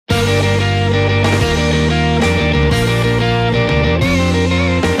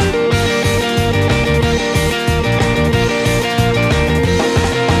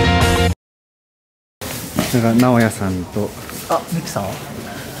それが直哉さんと、あ、ミクさん。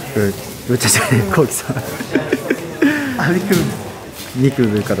ぶっちゃじゃねえ、こうきさん。あ、ミク。ミク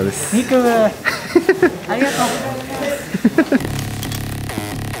ブからです。ミクブ。ありがとう。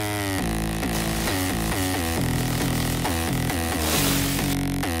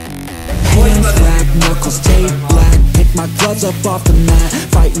Knuckles tape black, pick my gloves up off the mat.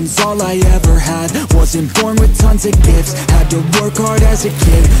 Fighting's all I ever had. Wasn't born with tons of gifts. Had to work hard as a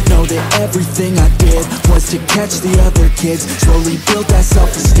kid. Know that everything I did was to catch the other kids. Slowly built that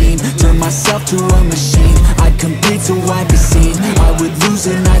self-esteem. Turned myself to a machine. I'd compete so I'd be seen. I would lose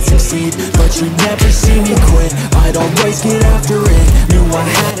and I'd succeed, but you'd never see me quit. I'd always get after it. Knew I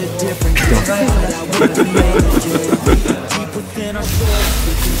had a different gift, but I wouldn't make it. Deep within our souls,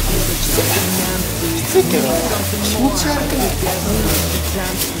 we can feel the something empty. 気持ち悪い。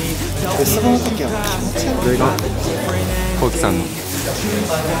その時は気持ち悪い。これがこうきさんの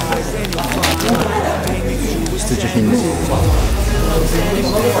必需品です。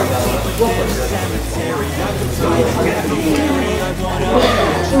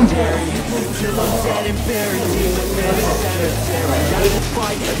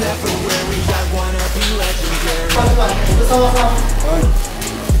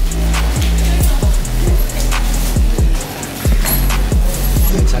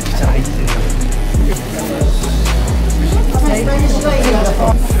めちゃくちゃ入ってる。ナイス。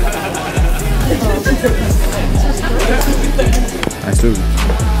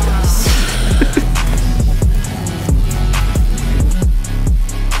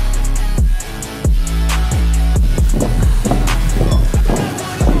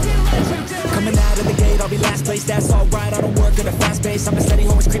That's alright, I don't work at a fast pace. I'm a steady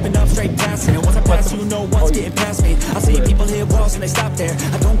horse creeping up straight past it. And once I pass you, no one's getting past me. I see people hit walls and they stop there.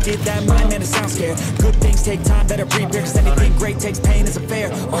 I don't get that mind, man, it sounds scared. Good things take time, better prepare. Cause anything great takes pain, it's a fair.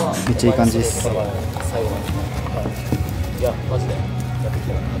 めっちゃいい感じです。いや、マジでやってき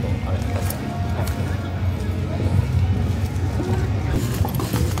てない。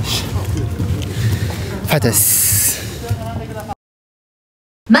ファイトです。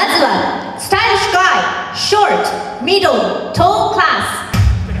まずはスタイリッシュガイ、ショート、ミドル、トールクラス。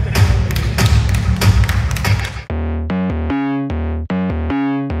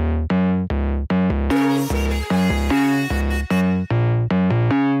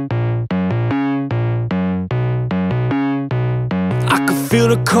Feel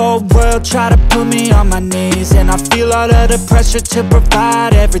the cold world try to put me on my knees. And I feel all of the pressure to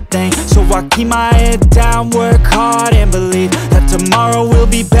provide everything. So I keep my head down, work hard and believe that tomorrow will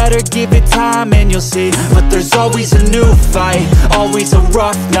be better. Give it time and you'll see. But there's always a new fight, always a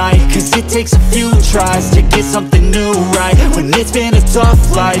rough night. Cause it takes a few tries to get something new right. When it's been a tough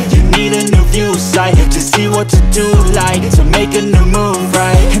life, you need a new view sight to see what to do, like to make a new move,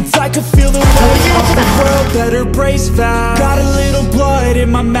 right? And I can feel the weight of the world, better brace fast. Got a little blood in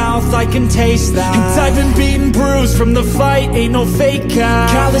my mouth, I can taste that. And I've been beaten, bruised from the fight, ain't no fake out.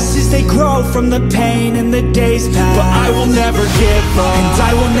 Calluses, they grow from the pain and the days pass. But I will never give up, and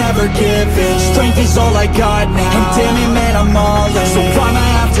I will never give in. Strength is all I got now, and damn it, man, I'm all in. So I'ma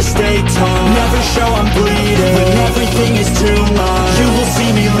have to stay tall, never show I'm bleeding. When everything is too much, you will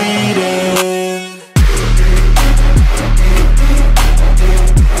see me leading.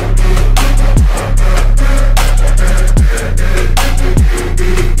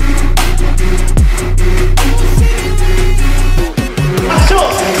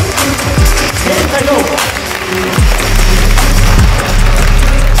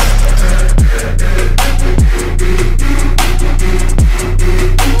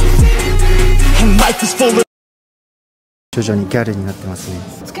徐々にギャルになってますね。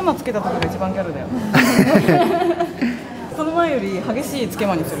つけまつけたところが一番ギャルだよ。この前より激しいつけ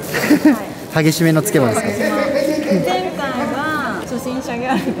まにする。激しめのつけまですか。前回は初心者ギ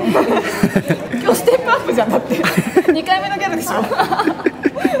ャルで、今日ステップアップじゃんだって。2回目のギャルでしょ。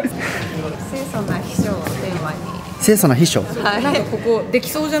清楚な秘書をテーマに。清楚な秘書。はい。なんかここでき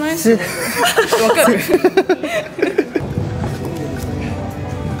そうじゃない？わかる。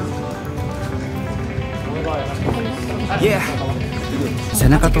背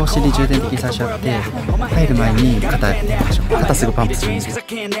中とお尻重点的に最初やって入る前に肩やってみましょう。肩すぐパンプするんですよ。やっ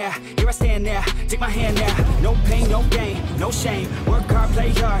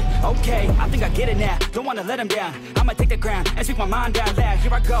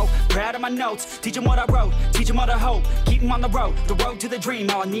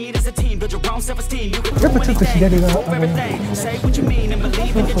ぱちょっと左が行っ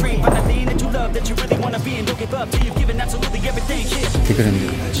てくるんで、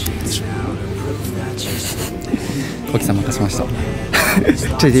コキさん任せました。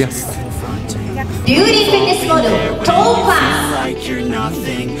ちょいでやす。ビューティフィットネスモデルトーパス like you're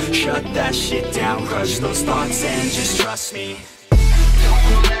nothing. Shut that shit down, crush those thoughts and just trust me.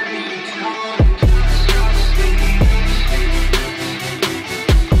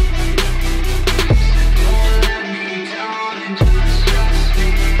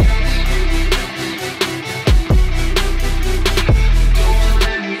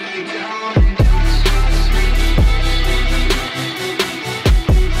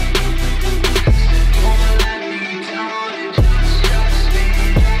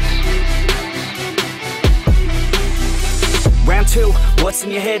 What's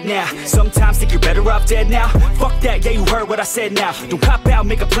in your head now? Sometimes think you're better off dead now. Fuck that, yeah, you heard what I said now. Don't cop out,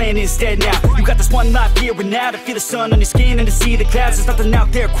 make a plan instead now. You got this one life here and now to feel the sun on your skin and to see the clouds. There's nothing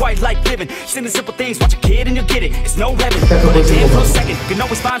out there quite like living. Just in the simple things, watch a kid and you'll get it. It's no heaven. Put it in for a second. You can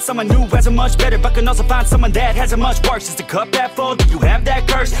always find someone new who has it much better, but can also find someone that has it much worse. Is the cup that full? Do you have that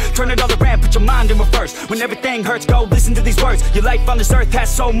curse? Turn it all around, put your mind in reverse. When everything hurts, go listen to these words. Your life on this earth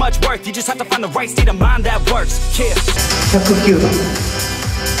has so much worth. You just have to find the right state of mind that works. Yeah. 109番、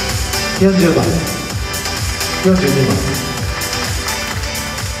40番、42番。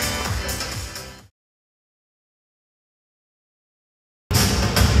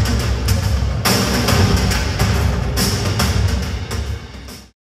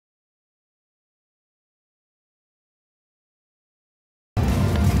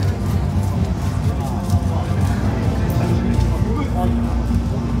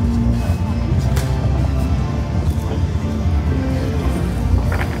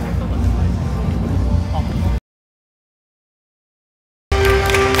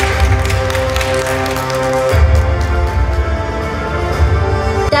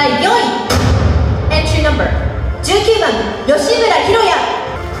第4位エントリーナンバー19番吉村博也。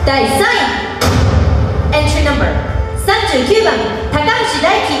第3位エントリーナンバー39番高橋大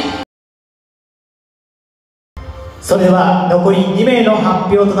輝。それでは残り2名の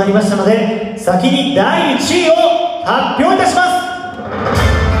発表となりましたので、先に第1位を発表いたします。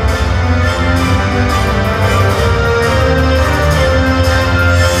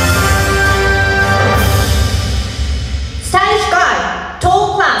スタイリッシュガイトー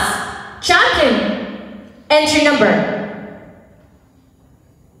クラスチャンピオンエントリーナンバー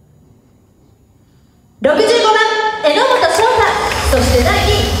65番榎本翔太。そして第2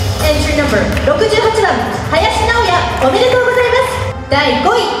位エントリーナンバー68番林直也。おめでとうございます。第5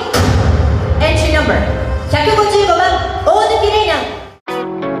位エントリーナンバー155番大貫玲奈。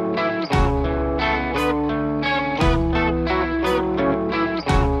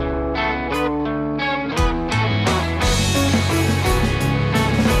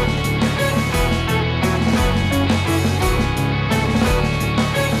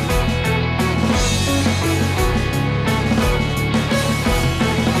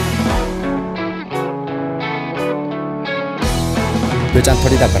ブーちゃん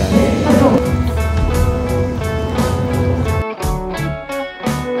鳥だからね。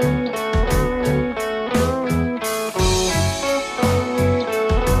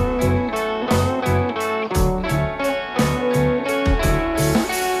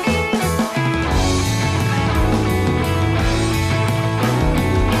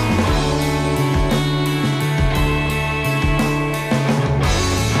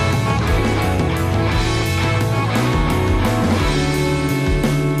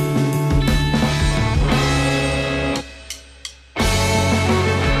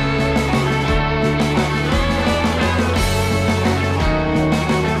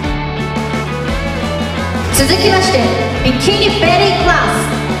続きましてビキニベリークラ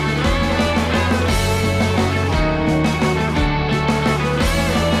ス。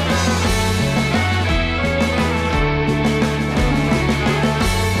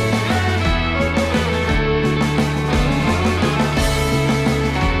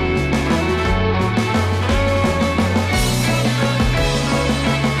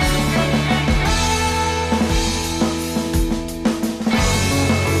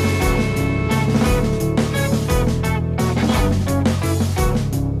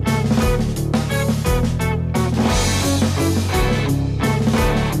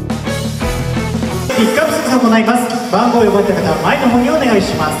ピックアップを行います。番号を呼ばれた方は前の方にお願い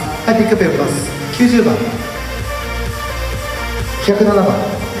します。はい、ピックアップ呼びます。90番、107番、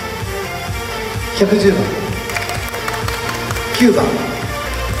110番、9番、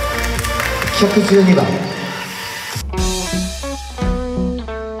112番。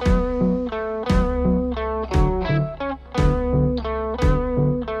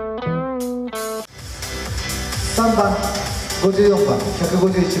3番、54番、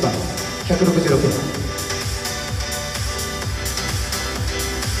151番、166番。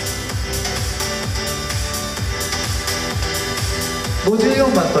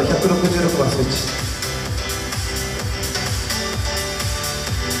54番と166番スイッチ。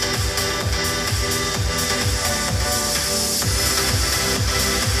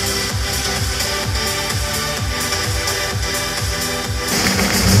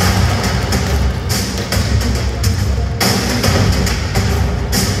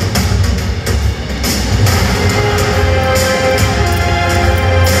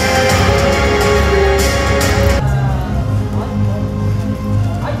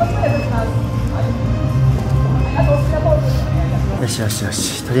よしよしよ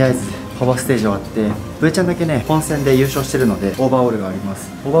し、とりあえずほぼステージ終わって、ブーちゃんだけね本戦で優勝してるのでオーバーオールがありま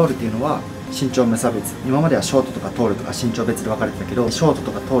す。オーバーオールっていうのは身長無差別、今まではショートとかトールとか身長別で分かれてたけど、ショート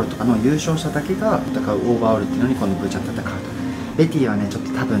とかトールとかの優勝者だけが戦うオーバーオールっていうのに今度ブーちゃん戦うと。ベティはねちょっ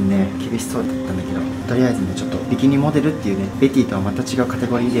と多分ね厳しそうだったんだけど、とりあえずねちょっとビキニモデルっていうねベティとはまた違うカテ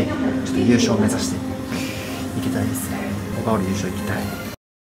ゴリーでちょっと優勝を目指していきたいですね。オーバーオール優勝いきたい。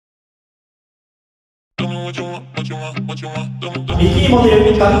ビキニモデ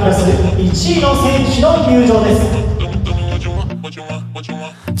ル各クラス1位の選手の入場です。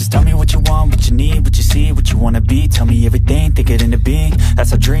 Just tell me what you want, what you need, what you see, what you wanna be. Tell me everything, think it into being.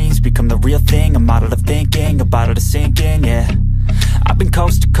 That's how dreams become the real thing. I'm out of the thinking, about it to sinking, yeah. I've been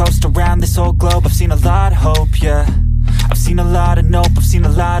coast to coast around this whole globe. I've seen a lot of hope, yeah. I've seen a lot of nope, I've seen a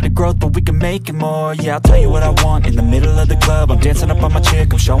lot of growth, but we can make it more. Yeah, I'll tell you what I want in the middle of the club. I'm dancing up on my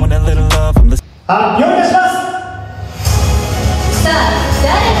chick, I'm showing a little love. I'm listening. 発表いたします。さあ、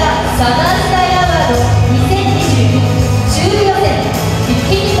誰がサマースタイルアワード2022中予選ビ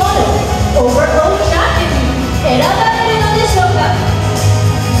キニモデルオーバーオールチャンピオンに選ばれるのでしょうか。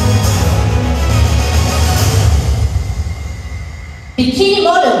ビキニモ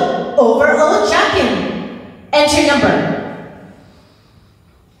デルオーバーオールチャンピオンエントリーナンバー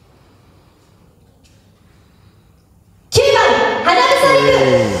9番花房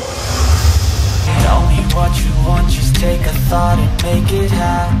陸。What you want, just take a thought and make it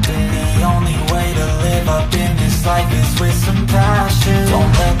happen. The only way to live up in this life is with some passion. Don't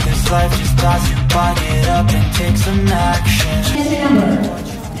let this life just pass you by. Get up and take some action.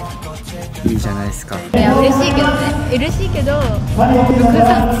 いいじゃないですか。いや嬉しいけどね、嬉しいけど複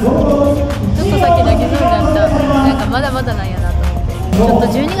雑。ちょっと先だけ飲んじゃった。なんかまだまだなんやなと思っ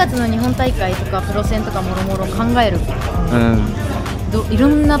て。ちょっと12月の日本大会とかプロ戦とかもろもろ考える。いろ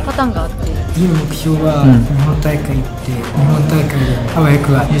んなパターンがあって。次の目標は日本大会行って、日本大会であわよ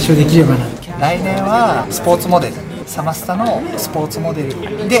くは優勝できればな。来年はスポーツモデル、サマスタのスポーツモデ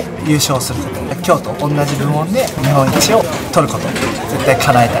ルで優勝すること、今日と同じ部門で日本一を取ること、絶対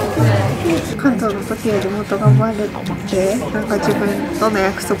叶えたい。関東の時よりもっと頑張れって、なんか自分との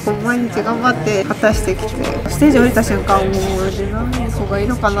約束を毎日頑張って果たしてきて、ステージ降りた瞬間もう自分の方がいい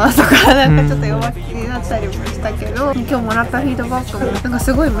のかなとか、なんかちょっと弱気になったりもしたけど、今日もらったフィードバックもなんか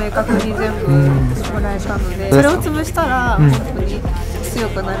すごい明確に全部もらえたので、それを潰したら本当に強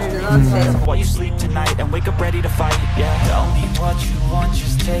くなれるなって。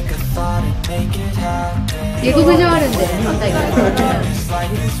下克上あるんで日本大会。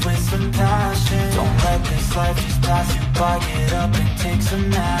Don't let this life just pass you by. Get up and take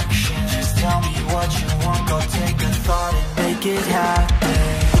some action. Just tell me what you want, go take a thought and make it happen.